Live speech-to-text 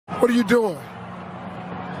What are you doing?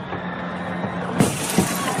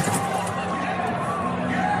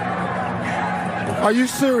 Are you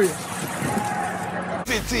serious?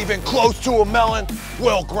 If it's even close to a melon,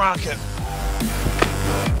 we'll Gronk it.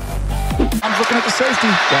 I'm looking at the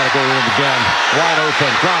safety. Gotta go in again. Wide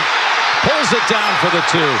open. Gronk pulls it down for the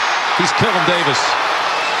 2. He's killing Davis.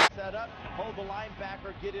 Set up, hold the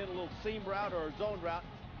linebacker, get in a little seam route or a zone route.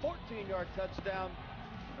 14-yard touchdown.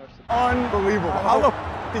 Unbelievable. How the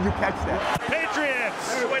f did you catch that?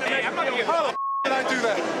 Patriots! Hey, wait a minute. How the f did I do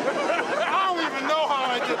that? I don't even know how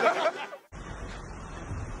I did that.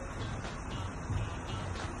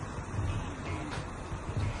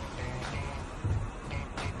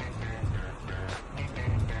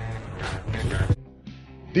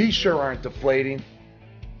 These sure aren't deflating.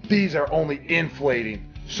 These are only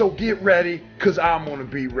inflating. So get ready, because I'm going to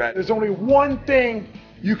be ready. There's only one thing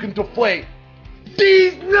you can deflate.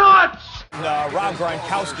 These nuts! Rob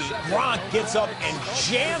Gronkowski. Gronk gets up and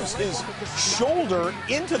jams his shoulder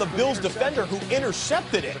into the Bills defender who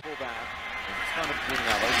intercepted it. In front of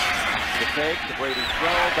the fake, the Brady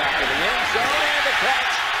throw, back to the end zone, and the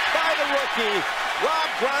catch by the rookie, Rob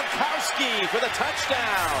Gronkowski for the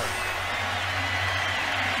touchdown.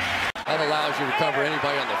 That allows you to cover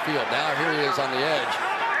anybody on the field. Now here he is on the edge,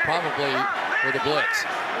 probably with a blitz.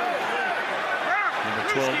 Number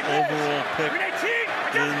 12 overall pick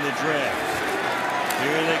in the draft.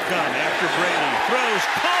 Here they come after Brady throws,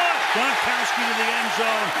 caught! Gronkowski to the end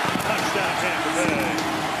zone. Touchdown Tampa Bay.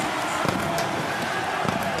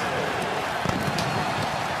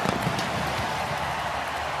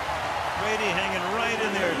 Brady hanging right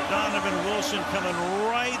in there. Donovan Wilson coming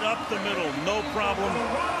right up the middle. No problem.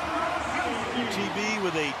 TB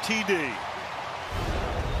with a TD.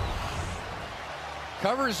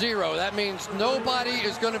 Cover 0. That means nobody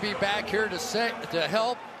is going to be back here to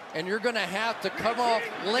help, and you're going to have to come off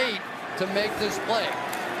late to make this play.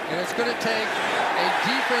 And it's going to take a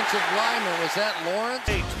defensive lineman. Was that Lawrence?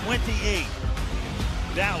 28.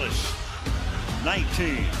 Dallas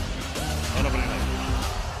 19.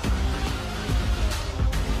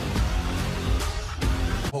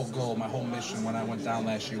 Whole goal, my whole mission when I went down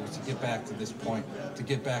last year was to get back to this point, to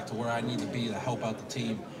get back to where I need to be to help out the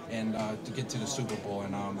team and to get to the Super Bowl.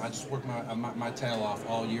 And I just worked my tail off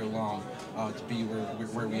all year long to be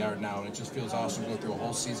where we are now. And it just feels awesome to go through a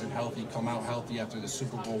whole season healthy, come out healthy after the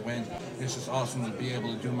Super Bowl win. It's just awesome to be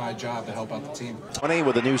able to do my job to help out the team. 20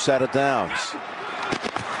 with a new set of downs.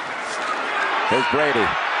 Here's Brady.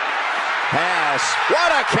 Pass.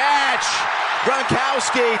 What a catch!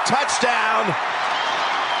 Gronkowski, touchdown.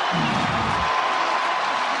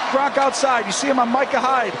 Gronk outside. You see him on Micah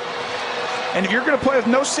Hyde. And if you're going to play with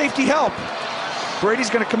no safety help, Brady's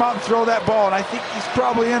going to come out and throw that ball, and I think he's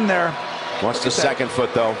probably in there. Wants the second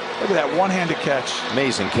foot, though. Look at that one-handed catch.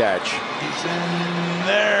 Amazing catch. He's in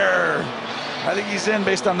there. I think he's in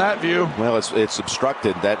based on that view. Well, it's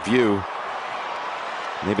obstructed, that view.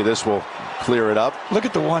 Maybe this will clear it up. Look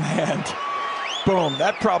at the one hand. Boom.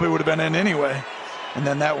 That probably would have been in anyway. And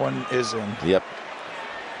then that one is in. Yep.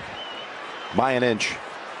 By an inch.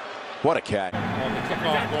 What a catch. On the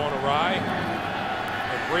kickoff going awry.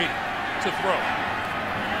 And Brady to throw.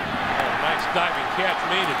 Oh, nice diving catch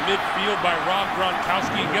made at midfield by Rob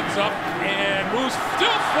Gronkowski. Gets up and moves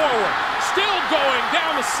still forward. Still going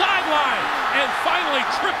down the sideline. And finally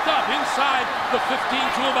tripped up inside the 15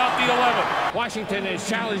 to about the 11. Washington is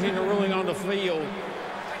challenging the ruling on the field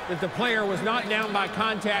that the player was not down by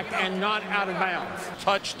contact and not out of bounds.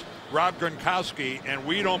 Touched Rob Gronkowski, and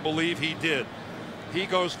we don't believe he did. He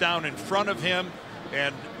goes down in front of him,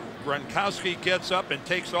 and Gronkowski gets up and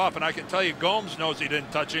takes off, and I can tell you Gomes knows he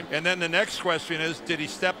didn't touch him. And then the next question is, did he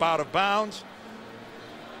step out of bounds?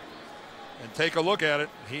 And take a look at it.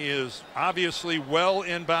 He is obviously well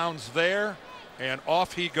in bounds there, and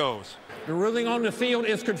off he goes. The ruling on the field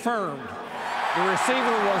is confirmed. The receiver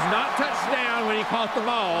was not touched down when he caught the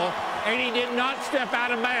ball, and he did not step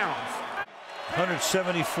out of bounds.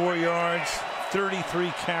 174 yards,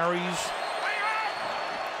 33 carries.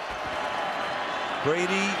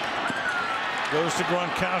 Brady goes to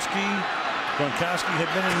Gronkowski. Gronkowski had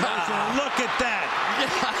been in motion. Look at that.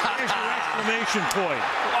 There's your exclamation point.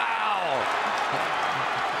 Wow.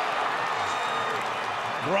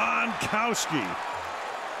 Gronkowski,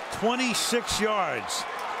 26 yards,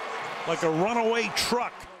 like a runaway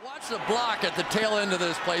truck. Watch the block at the tail end of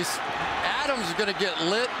this place. Adams is going to get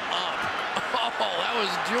lit up. Oh, that was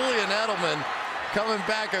Julian Edelman coming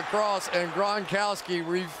back across, and Gronkowski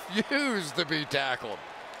refused to be tackled.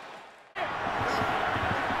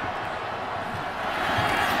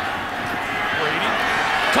 Brady,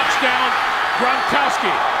 touchdown,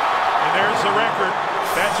 Gronkowski. And there's the record,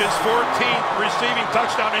 That's his 14th receiving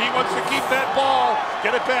touchdown, and he wants to keep that ball.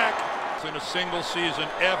 Get it back. It's in a single season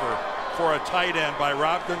ever for a tight end by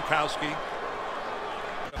Rob Gronkowski.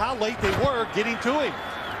 How late they were getting to him.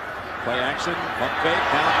 Play action, pump fake,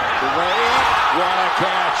 down the way. What a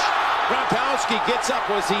catch. Gronkowski gets up.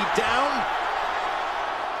 Was he down?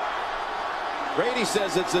 Brady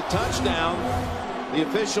says it's a touchdown. The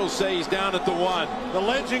officials say he's down at the 1. The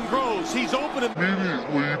legend grows. He's open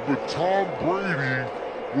immediately, but Tom Brady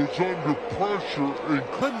was under pressure and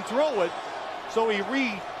couldn't throw it, so he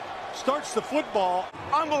restarts the football.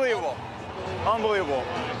 Unbelievable. Unbelievable.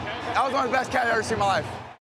 That was one of the best catches I've ever seen in my life.